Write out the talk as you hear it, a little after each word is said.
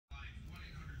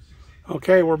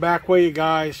Okay, we're back with you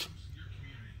guys.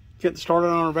 Getting started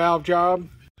on our valve job.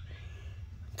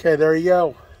 Okay, there you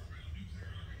go.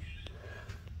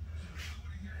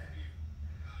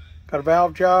 Got a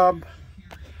valve job.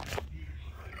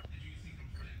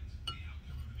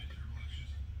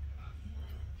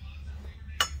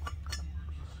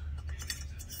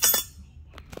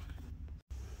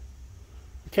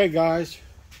 Okay guys,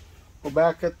 we're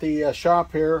back at the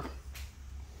shop here.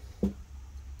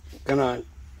 Gonna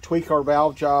tweak our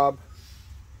valve job.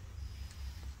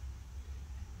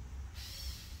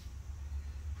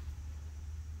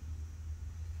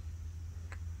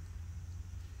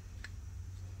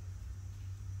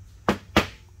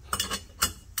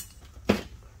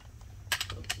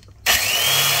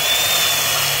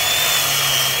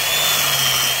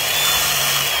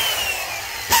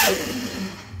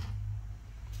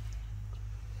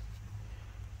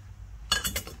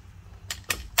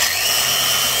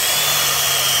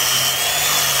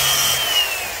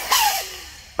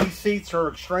 These seats are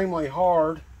extremely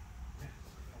hard.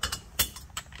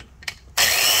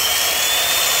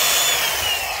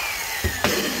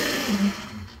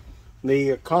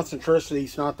 The concentricity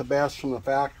is not the best from the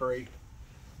factory,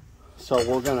 so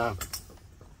we're gonna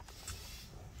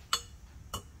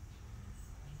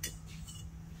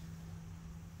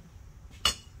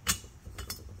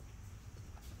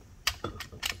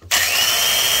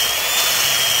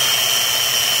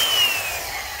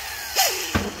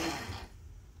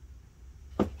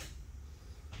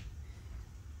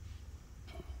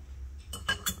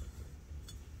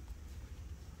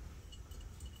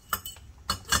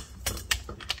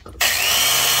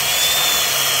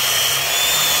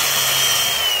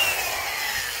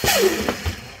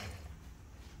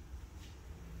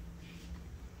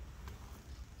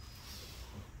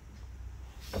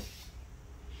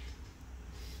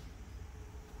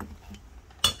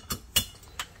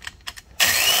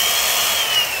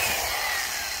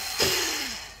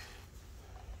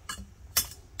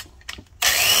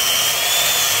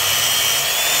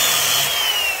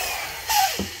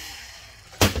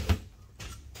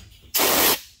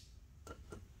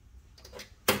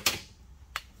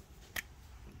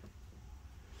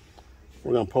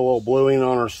put a little bluing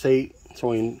on our seat so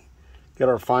we can get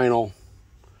our final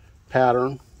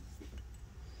pattern.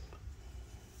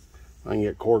 I can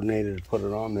get coordinated to put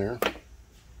it on there. A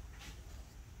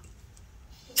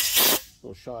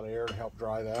little shot of air to help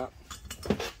dry that.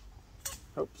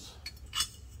 Oops.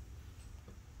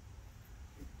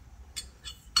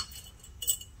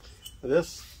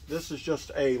 This is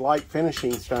just a light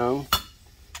finishing stone.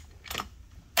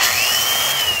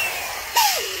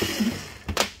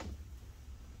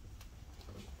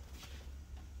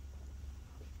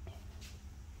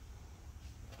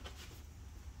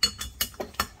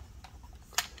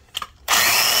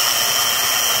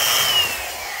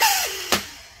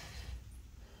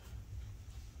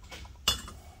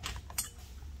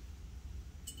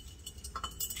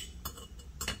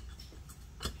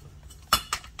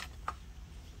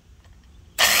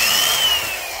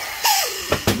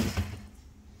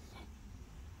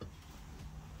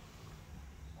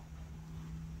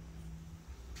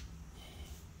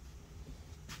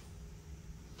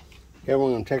 Okay,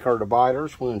 we're going to take our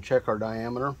dividers. We're going to check our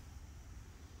diameter.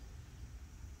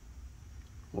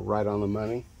 We're right on the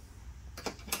money.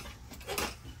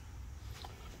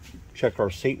 Check our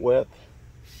seat width.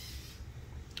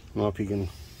 I don't know if you can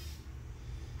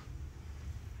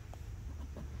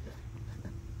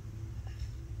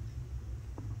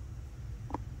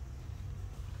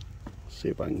see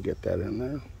if I can get that in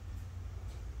there.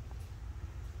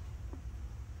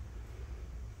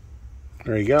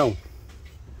 There you go.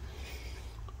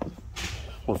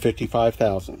 We're 55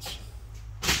 thousandths.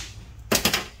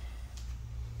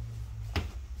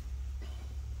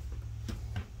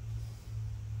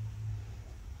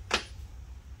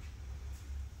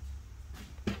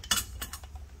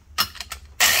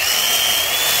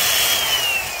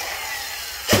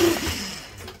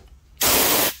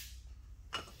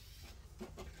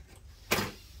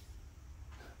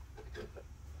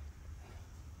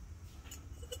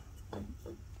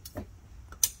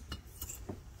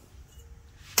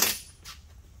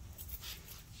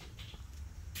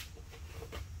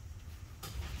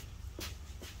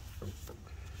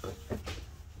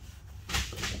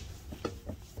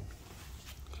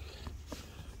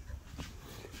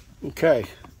 Okay,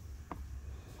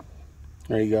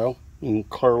 there you go. You can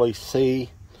clearly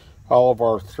see all of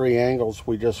our three angles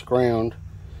we just ground.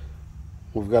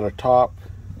 We've got a top,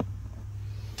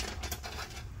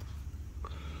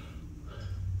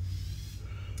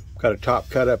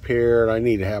 cut up here, and I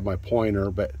need to have my pointer,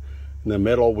 but In the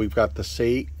middle, we've got the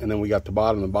seat, and then we got the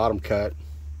bottom cut.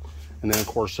 And then, of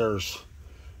course, there's,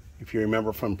 if you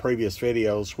remember from previous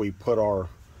videos, we put our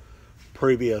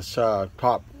previous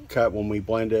top cut when we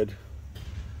blended,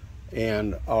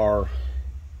 and our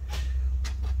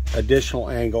additional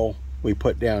angle we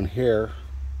put down here.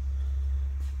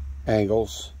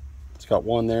 Angles. It's got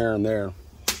one there and there.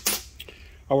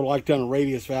 I would like done a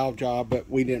radius valve job, but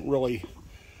we didn't really,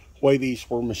 the way these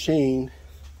were machined,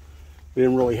 we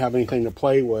didn't really have anything to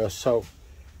play with. So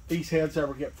these heads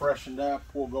ever get freshened up,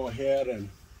 we'll go ahead and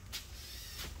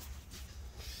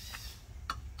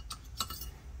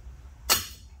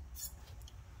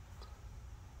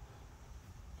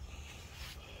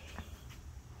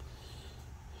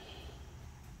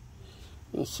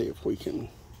let's see if we can.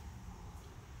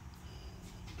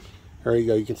 There you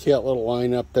go. You can see that little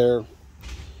line up there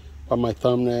by my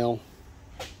thumbnail.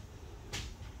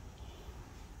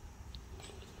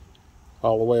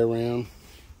 All the way around.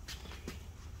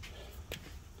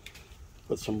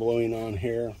 Put some bluing on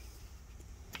here.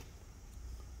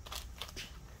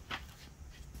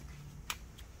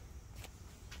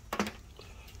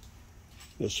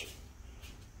 Just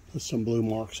put some blue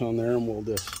marks on there, and we'll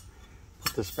just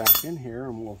put this back in here,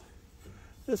 and we'll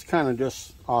just kind of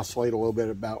just oscillate a little bit,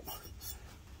 about a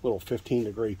little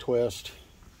 15-degree twist.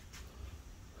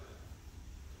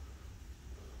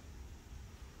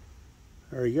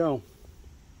 There you go.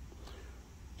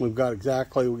 We've got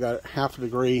half a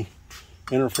degree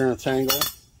interference angle.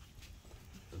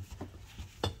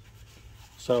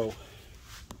 So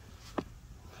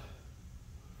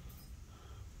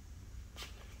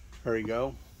there you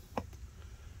go.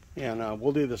 And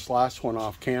we'll do this last one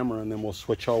off camera, and then we'll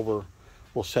switch over.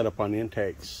 We'll set up on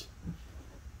intakes,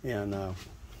 and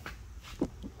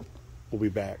we'll be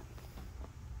back.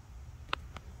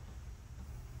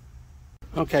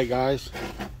 Okay, guys,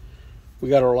 we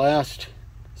got our last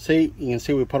seat. You can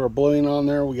see we put our bluing on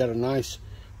there. We got a nice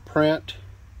print.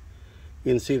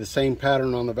 You can see the same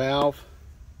pattern on the valve.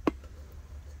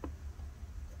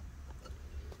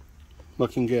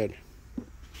 Looking good. I'm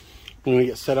going to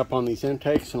get set up on these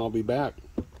intakes, and I'll be back.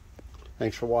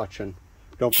 Thanks for watching.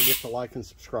 Don't forget to like and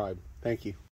subscribe. Thank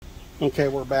you. Okay,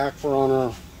 we're back. We're on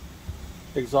our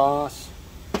exhaust.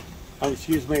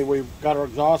 Excuse me, we've got our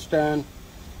exhaust done.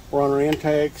 We're on our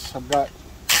intakes. I've got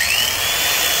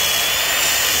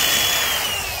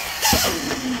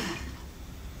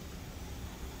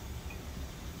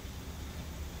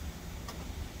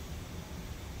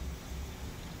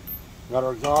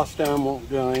our exhaust done. We'll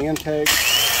do an intake.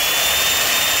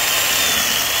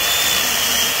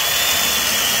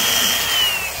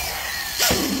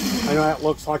 I know that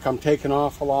looks like I'm taking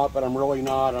off a lot, but I'm really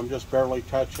not. I'm just barely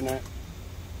touching it.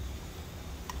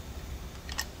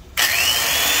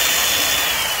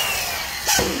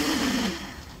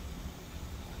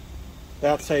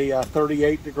 That's a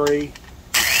 38 degree.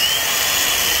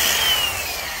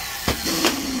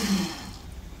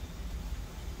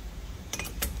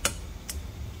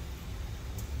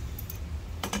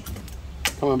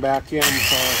 Coming back in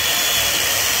for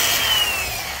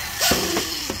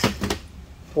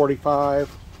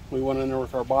 45. We went in there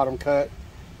with our bottom cut.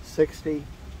 60.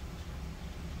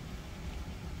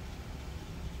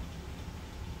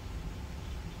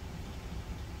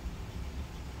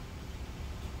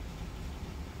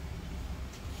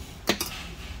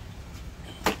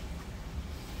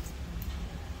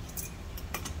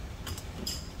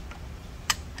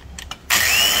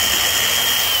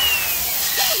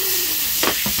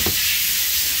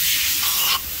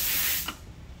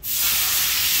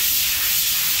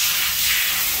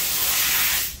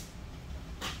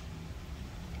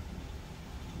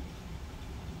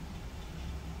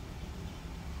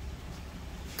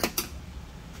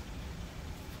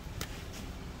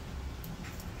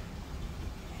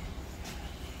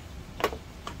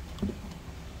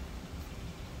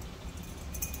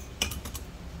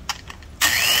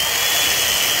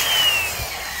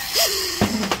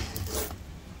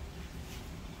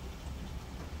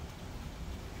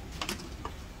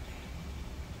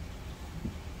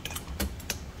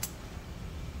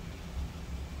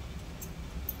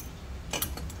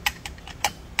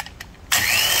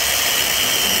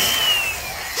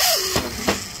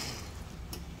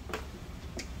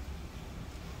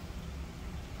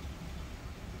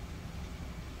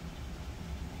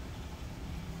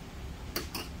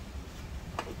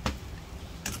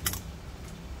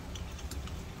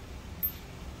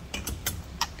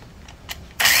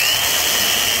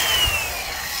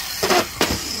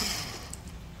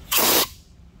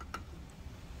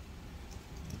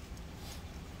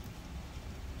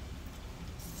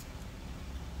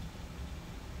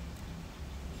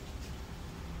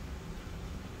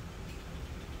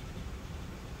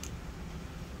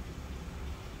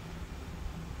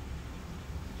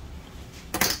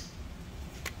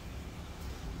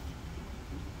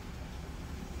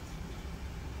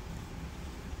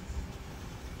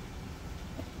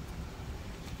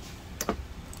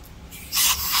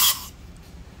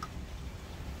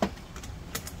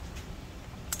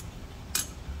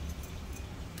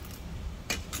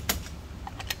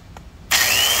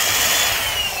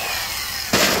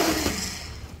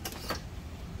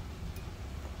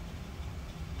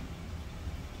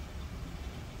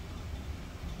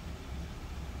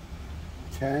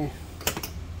 Okay.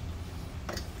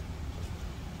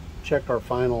 Check our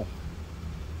final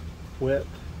width.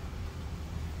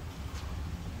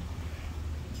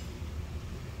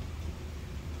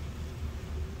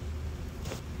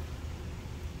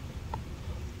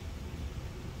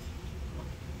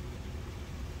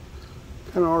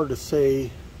 Kind of hard to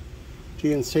see. You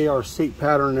can see our seat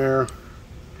pattern there.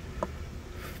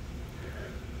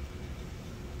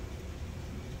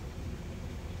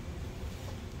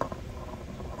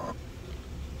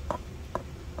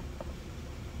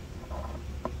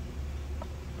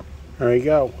 There you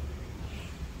go.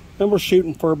 Then we're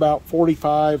shooting for about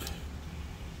 48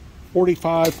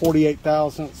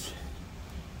 thousandths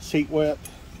seat width.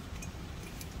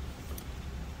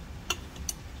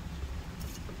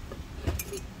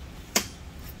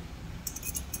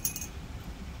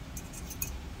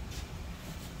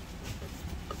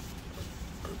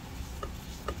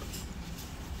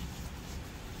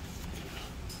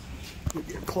 Let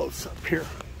me get close up here.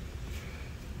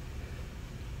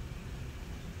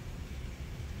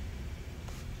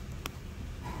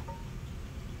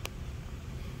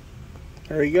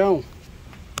 There you go.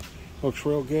 Looks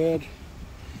real good.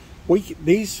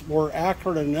 These were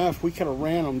accurate enough. We could have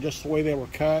ran them just the way they were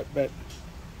cut, but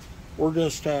we're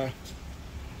just kind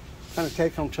of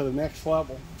taking them to the next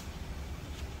level.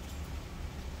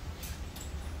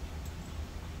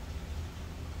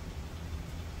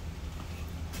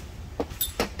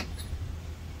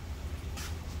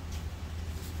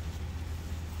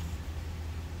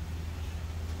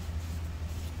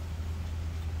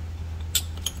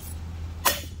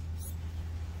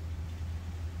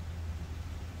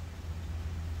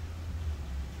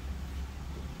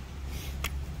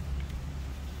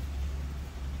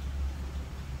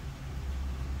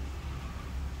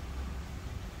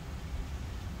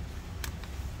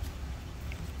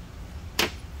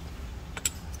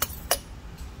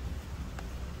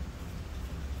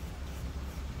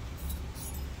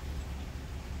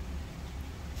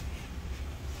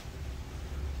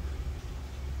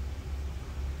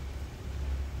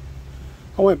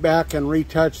 I went back and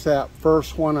retouched that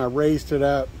first one. I raised it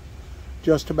up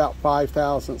just about 5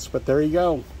 thousandths, but there you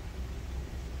go.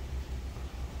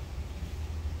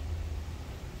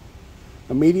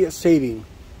 Immediate seating.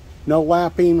 No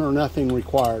lapping or nothing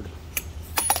required.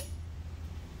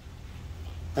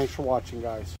 Thanks for watching,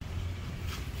 guys.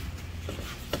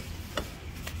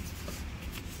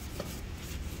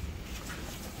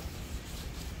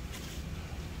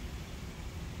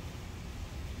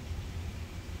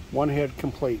 One head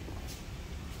complete.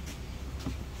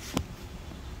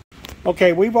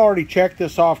 Okay, we've already checked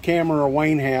this off camera, or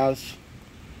Wayne has.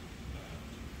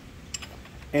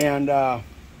 And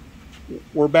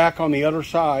we're back on the other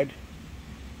side.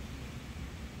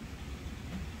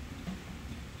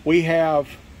 We have,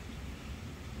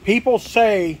 people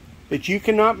say that you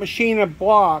cannot machine a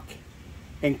block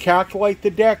and calculate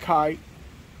the deck height,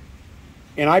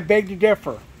 and I beg to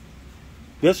differ.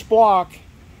 This block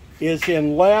is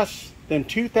in less than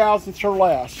 2 thousandths or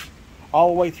less all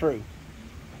the way through.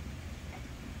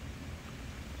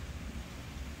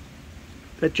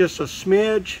 That's just a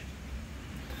smidge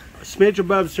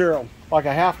above zero, like a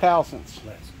 0.5 thousandths.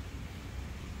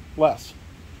 Less.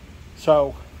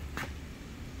 So,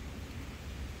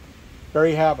 there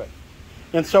you have it.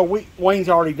 And so Wayne's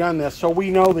already done this, so we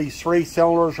know these 3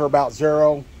 cylinders are about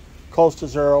zero, close to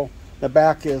zero. The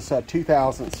back is 2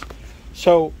 thousandths.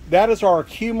 So that is our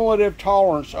cumulative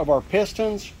tolerance of our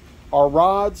pistons, our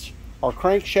rods, our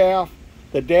crankshaft,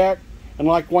 the deck, and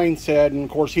like Wayne said, and of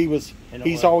course he's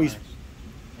always,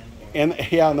 and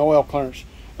the oil clearance.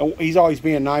 And he's always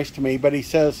being nice to me, but he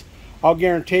says, I'll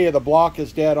guarantee you the block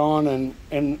is dead on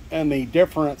and the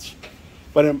difference.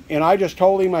 But and I just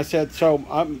told him, I said, so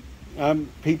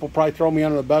people probably throw me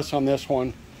under the bus on this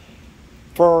one.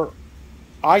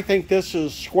 I think this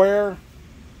is square,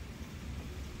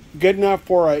 good enough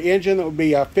for an engine that would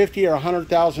be a $50,000 or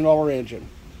 $100,000 engine.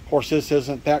 Of course, this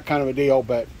isn't that kind of a deal,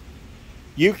 but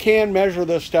you can measure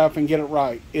this stuff and get it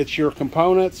right. It's your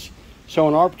components. So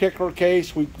in our particular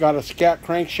case, we've got a scat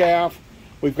crankshaft,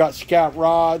 we've got scat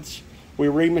rods, we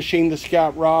remachined the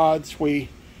scat rods, we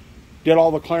did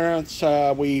all the clearance,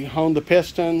 we honed the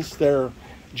pistons, they're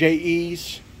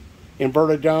JEs,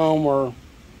 inverted dome, or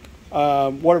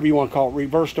whatever you want to call it,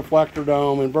 reverse deflector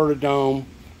dome, inverted dome,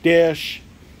 dish,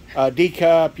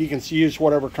 D-cup, you can use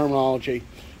whatever terminology.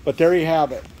 But there you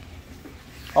have it.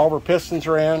 All of our pistons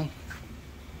are in.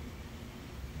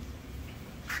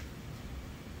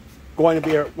 Going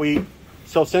to be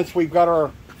so since we've got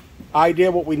our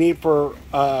idea what we need for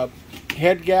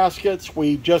head gaskets,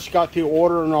 we just got the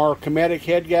order in our Cometic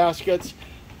head gaskets.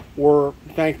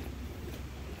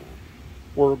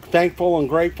 we're thankful and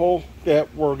grateful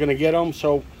that we're going to get them.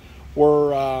 So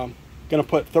we're going to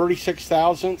put 36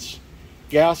 thousandths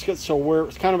gaskets. So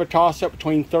it's kind of a toss-up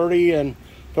between 30 and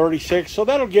 36. So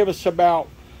that'll give us about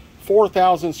 4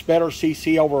 thousandths better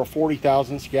CC over a 40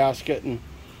 thousandths gasket, and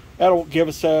that'll give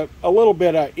us a little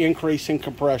bit of increase in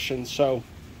compression. So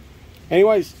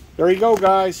anyways, there you go,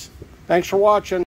 guys. Thanks for watching.